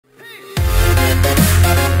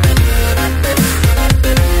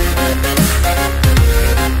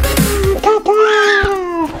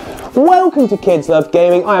welcome to Kids Love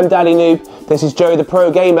Gaming. I am Daddy Noob, this is Joey the Pro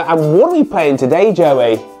Gamer, and what are we playing today,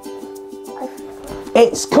 Joey?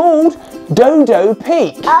 It's called Dodo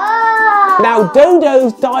Peak. Oh. Now,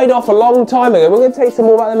 Dodos died off a long time ago. We're going to tell you some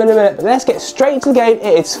more about them in a minute, but let's get straight to the game.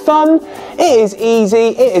 It is fun, it is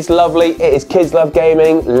easy, it is lovely, it is Kids Love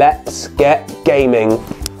Gaming. Let's get gaming.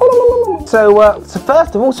 So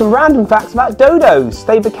first of all, some random facts about dodos.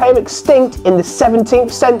 They became extinct in the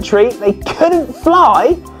 17th century. They couldn't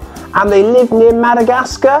fly, and they lived near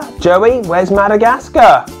Madagascar. Joey, where's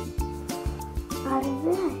Madagascar? I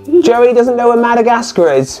don't know. Joey doesn't know where Madagascar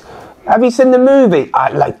is. Have you seen the movie?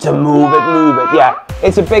 I'd like to move it. Yeah,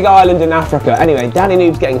 it's a big island in Africa. Anyway, Daddy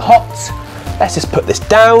Noob's getting hot. Let's just put this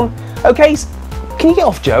down. Okay, can you get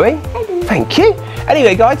off, Joey? Thank you.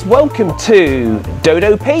 Anyway, guys, welcome to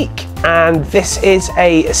Dodo Peak. And this is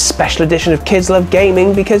a special edition of Kids Love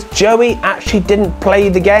Gaming because Joey actually didn't play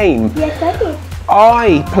the game. Yes, I did.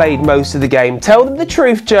 I played most of the game. Tell them the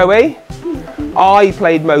truth, Joey. I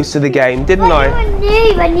played most of the game, didn't I?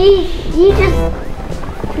 You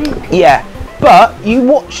just... Yeah, but you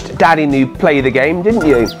watched Daddy Noob play the game, didn't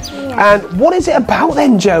you? Yeah. And what is it about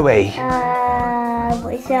then, Joey?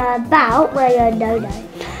 It's about where you're a dodo.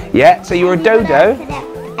 Yeah, so you're a dodo.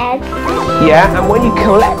 Egg. Yeah, and when you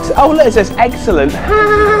collect... Oh, look, it says excellent.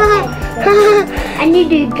 And you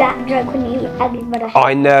do that joke when you eat eggs, but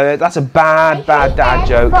I know, that's a bad dad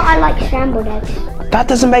joke. But I like scrambled eggs. That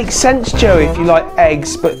doesn't make sense, Joey, if you like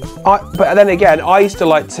eggs, but then again, I used to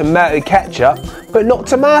like tomato ketchup, but not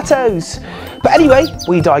tomatoes. But anyway,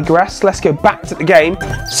 we digress. Let's go back to the game.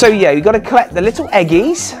 So yeah, you've got to collect the little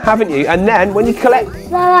eggies, haven't you? And then when you collect...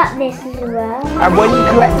 So like this as well. And when you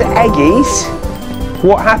collect the eggies,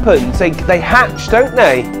 what happens? They hatch, don't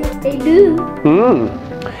they? They do.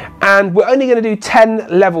 And we're only going to do 10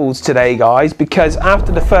 levels today, guys, because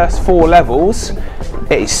after the first 4 levels,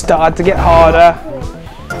 it started to get harder.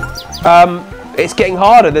 It's getting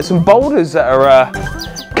harder. There's some boulders that are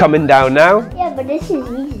coming down now. Yeah, but this is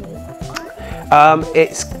easy.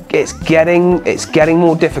 It's getting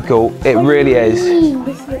more difficult. It really is.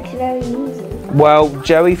 This looks very easy. Well,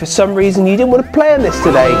 Joey, for some reason you didn't want to play on this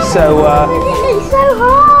today, so. But it looks so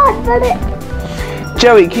hard, but it.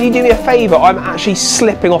 Joey, can you do me a favour? I'm actually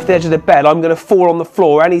slipping off the edge of the bed. I'm going to fall on the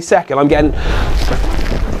floor any second. I'm getting...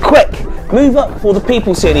 Quick, move up before the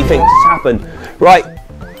people see anything that's happened. Right,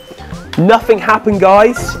 nothing happened,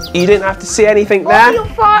 guys. You didn't have to see anything there. Your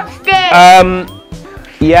fart stick.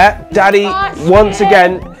 Yeah, Daddy, once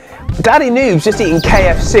again, Daddy Noob's just eating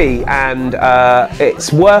KFC and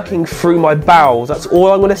it's working through my bowels. That's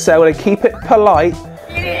all I'm going to say. I'm going to keep it polite.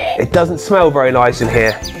 It doesn't smell very nice in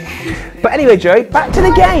here. But anyway, Joey, back to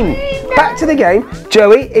the game. Back to the game.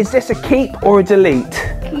 Joey, is this a keep or a delete?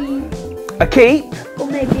 Keep. A keep? Or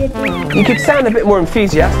maybe a delete. You could sound a bit more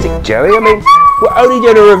enthusiastic, Joey. I mean, we're only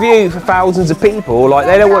doing a review for thousands of people. Like,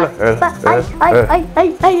 they don't want to... But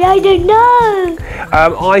I don't know.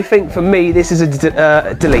 I think for me, this is a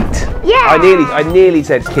delete. Yeah. I nearly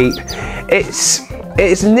said keep.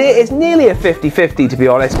 It's nearly a 50-50 to be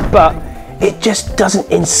honest, but it just doesn't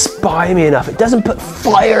inspire me enough. It doesn't put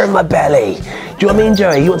fire in my belly. Do you know what I mean,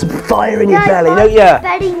 Joey? You want some fire in your belly, don't you?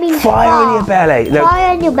 Belly means fire in your belly. No,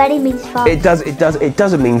 fire in your belly means fire. It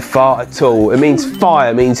doesn't mean fart at all. It means fire.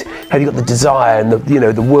 It means have you got the desire and the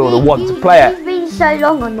will, the want to play it. You've been so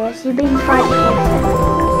long on this. You've been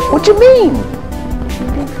fighting. What do you mean?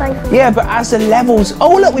 You've been fighting. Yeah, but as the levels...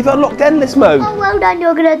 Oh, look, we've unlocked endless mode. Oh, well done.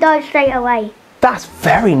 You're going to die straight away. That's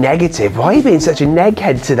very negative. Why are you being such a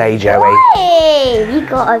negghead today, Joey? Hey, you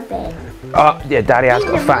got a bit. Yeah, Daddy has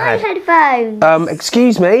got a fat head. Headphones.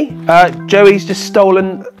 Excuse me. Joey's just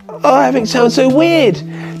stolen... Oh, everything sounds so weird.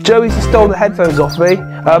 Joey's just stolen the headphones off me.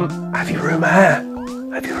 Have you rumour hair?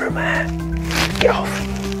 Have you rumour hair? Get off.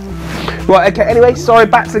 Right, okay, anyway, sorry,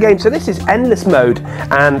 back to the game. So this is endless mode,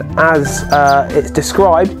 and as it's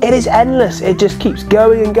described, it is endless. It just keeps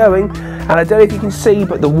going and going, and I don't know if you can see,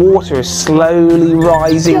 but the water is slowly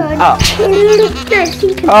rising up.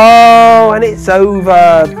 Oh, and it's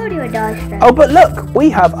over. Oh, but look,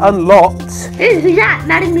 we have unlocked... Who's that?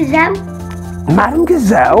 Madame Gazelle? Madame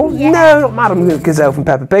Gazelle? Yeah. No, not Madame Gazelle from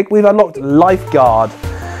Peppa Pig. We've unlocked Lifeguard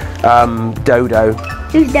Dodo.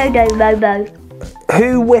 Who's Dodo, Bobo?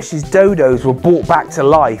 Who wishes dodos were brought back to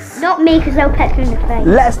life? Not me, because they'll peck you in the face.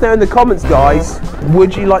 Let us know in the comments, guys.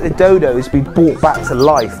 Would you like the dodos to be brought back to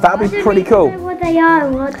life? That would be pretty cool. I don't know what they are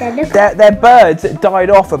and what they're. They're birds that died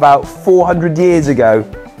off about 400 years ago.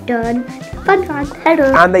 Done. Fun fact. Hello.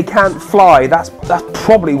 And they can't fly. That's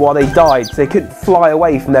probably why they died. They couldn't fly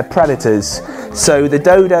away from their predators. So the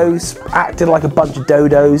dodos acted like a bunch of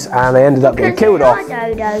dodos, and they ended up getting killed off.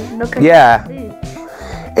 Dodos, yeah.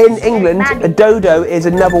 In England, a dodo is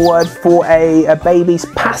another word for a baby's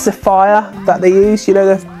pacifier that they use. You know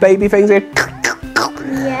the baby things?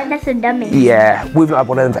 Yeah, that's a dummy. Yeah, we've not had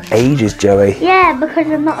one of them for ages, Joey. Yeah, because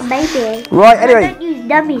I'm not a baby. Right, anyway. I don't use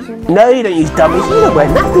dummies in there. No, you don't use dummies. You don't wear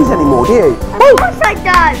nappies anymore, do you? Of course I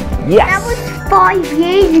don't. Yes. That was 5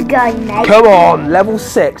 years ago, mate. Come on, level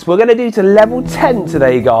 6. We're going to do to level 10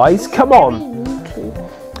 today, guys. Come on.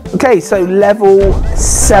 Okay, so level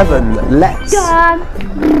 7. Let's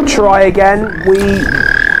try again.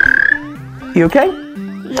 You okay?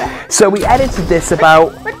 Yeah. So we edited this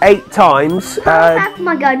about 8 times. That's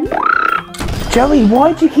my gun. Joey,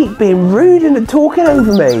 why do you keep being rude and talking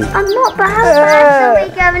over me? I'm not, but how fast are we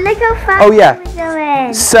going? Look how fast we're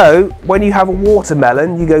going. So, when you have a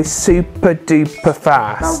watermelon, you go super duper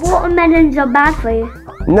fast. But watermelons are bad for you.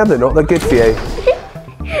 No, they're not. They're good for you.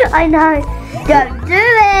 I know. Don't do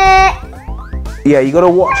it. Yeah, you got to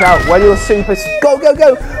watch out when you're super... Go, go,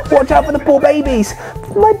 go. Watch out for the poor babies.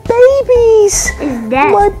 My babies. It's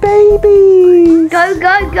dead. My babies. Go,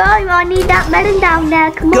 go, go. I need that melon down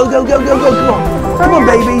there. Come Go, on. go, go, go, go. Come on. Come on,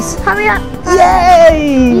 babies. Hurry up.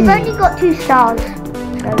 Yay. You've only got 2 stars.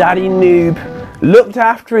 Daddy Noob looked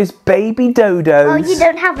after his baby dodos. Oh, you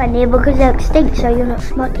don't have any because they're extinct, so you're not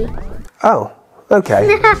smutty. Oh,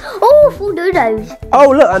 okay. Oh, full dodos. Oh,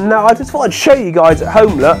 look, and now I just thought I'd show you guys at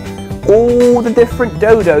home, look, all the different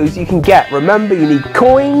dodos you can get. Remember, you need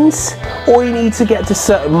coins, or you need to get to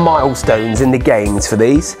certain milestones in the games for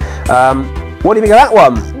these. What do you think of that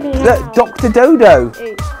one? Yeah. Look, Dr. Dodo.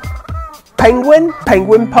 Penguin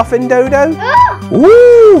puffin dodo.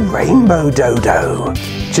 Ooh, rainbow dodo.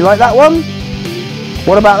 Do you like that one?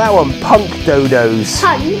 What about that one? Punk dodos.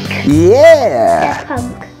 Punk? Yeah.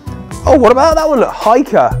 Punk. Oh, what about that one? Look,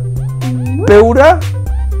 hiker. Builder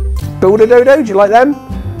dodo. Do you like them?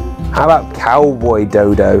 How about cowboy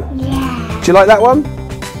dodo? Yeah. Do you like that one?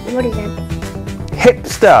 What is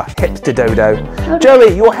that? Hipster dodo.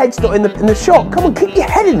 Joey, your head's not in the shot. Come on, keep your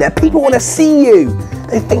head in there. People want to see you.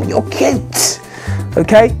 They think you're cute.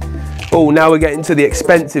 Okay. Oh, now we're getting to the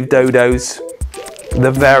expensive dodos.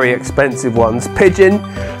 The very expensive ones. Pigeon,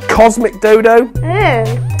 cosmic dodo,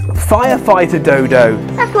 firefighter dodo.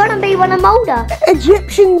 That's what I'll be when I'm older.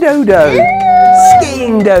 Egyptian dodo,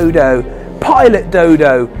 skiing dodo, pilot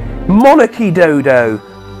dodo, monarchy dodo,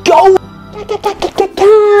 gold.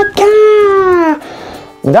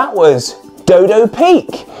 That was Dodo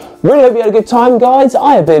Peak. Really hope you had a good time, guys.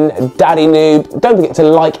 I have been Daddy Noob. Don't forget to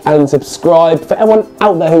like and subscribe. For everyone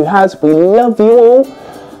out there who has, we love you all.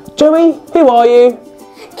 Joey, who are you?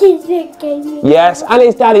 Kids gaming. Yes, and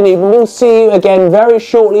it's Daddy Noob. We'll see you again very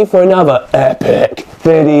shortly for another epic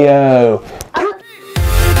video.